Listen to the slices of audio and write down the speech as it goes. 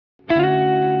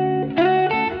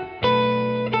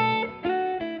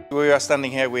We are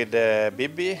standing here with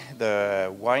Bibi,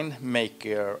 the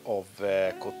winemaker of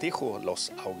Cotijo, Los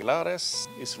Aguilares.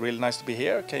 It's really nice to be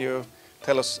here. Can you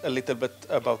tell us a little bit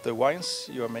about the wines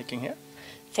you are making here?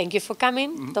 Thank you for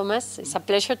coming, Thomas. It's a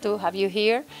pleasure to have you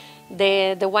here.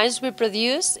 The wines we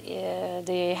produce,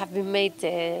 they have been made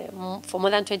for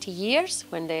more than 20 years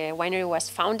when the winery was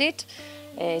founded.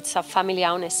 It's a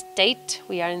family-owned estate.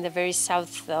 We are in the very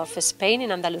south of Spain,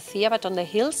 in Andalusia, but on the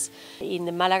hills, in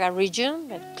the Malaga region,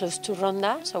 close to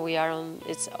Ronda. So we are on,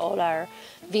 it's all our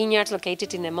vineyards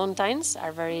located in the mountains,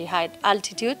 are very high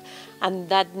altitude, and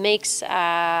that makes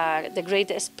the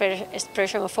great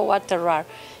expression of our terroir.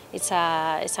 It's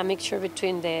a mixture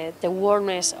between the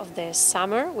warmness of the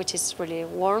summer, which is really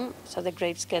warm, so the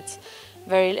grapes get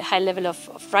very high level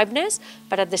of ripeness,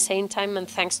 but at the same time, and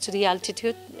thanks to the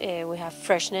altitude, we have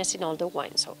freshness in all the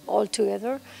wines. So all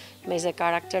together makes the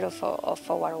character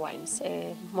of our wines.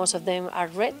 Most of them are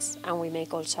reds, and we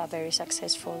make also a very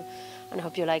successful, and I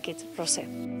hope you like it, rosé.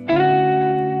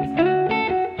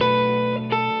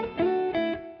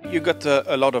 You got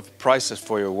a lot of prizes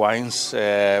for your wines.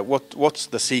 What's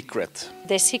the secret?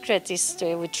 The secret is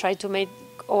we try to make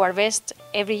our best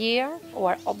every year.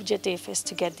 Our objective is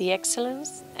to get the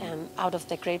excellence, and out of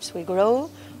the grapes we grow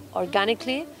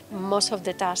organically. Most of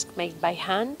the tasks made by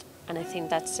hand, and I think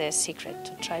that's the secret,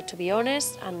 to try to be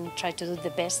honest and try to do the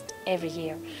best every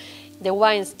year. The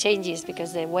wines changes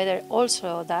because the weather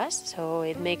also does, so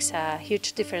it makes a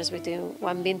huge difference between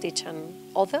one vintage and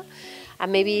other.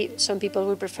 And maybe some people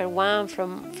will prefer one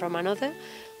from another,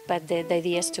 but the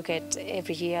idea is to get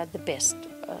every year the best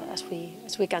as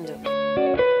we can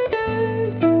do.